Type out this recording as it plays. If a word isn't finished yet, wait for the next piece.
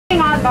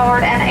on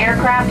board an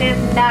aircraft is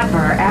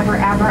never, ever,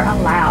 ever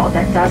allowed.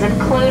 That does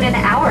include an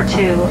hour or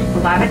two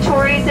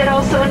lavatories. It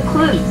also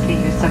includes the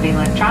use of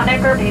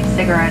electronic or vape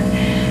cigarettes.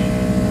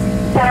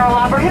 Federal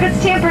law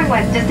prohibits tampering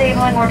with,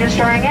 disabling, or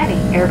destroying any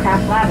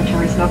aircraft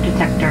lavatory smoke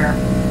detector.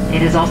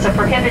 It is also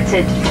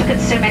prohibited to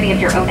consume any of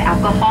your own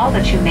alcohol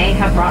that you may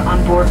have brought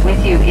on board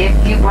with you. If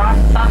you brought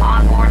some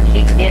on board,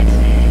 keep it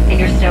in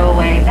your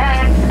stowaway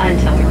bags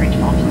until we reach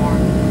Baltimore.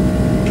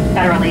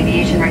 Federal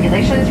aviation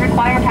regulations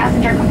require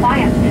passenger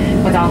compliance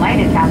with all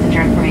lighted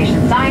passenger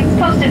information signs,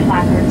 posted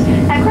placards,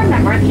 and crew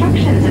member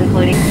instructions,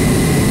 including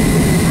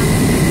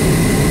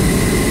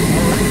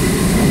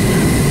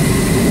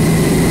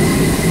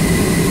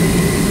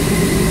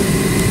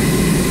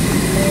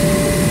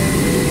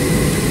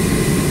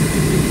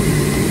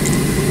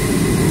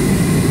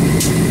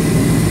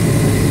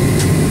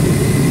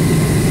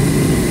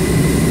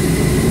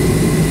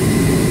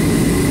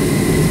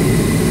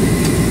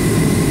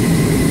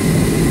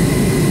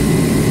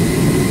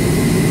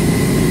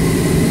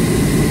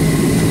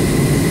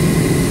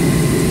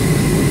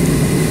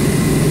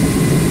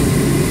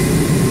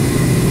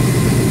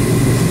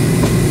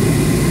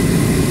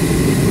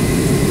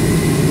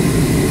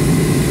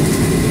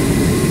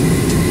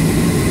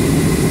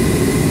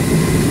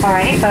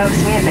Alrighty folks,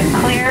 we have been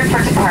cleared for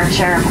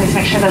departure. Please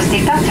make sure those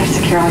seatbelts are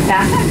securely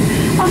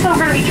fastened. Also,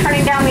 we're going to be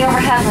turning down the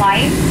overhead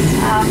lights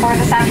for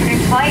this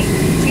afternoon's flight.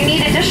 If you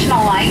need additional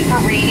light for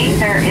reading,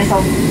 there is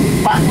a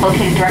button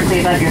located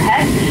directly above your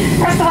head.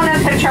 Press the one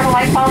that's picture of a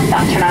light bulb,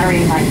 that'll turn on a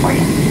reading light for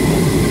you.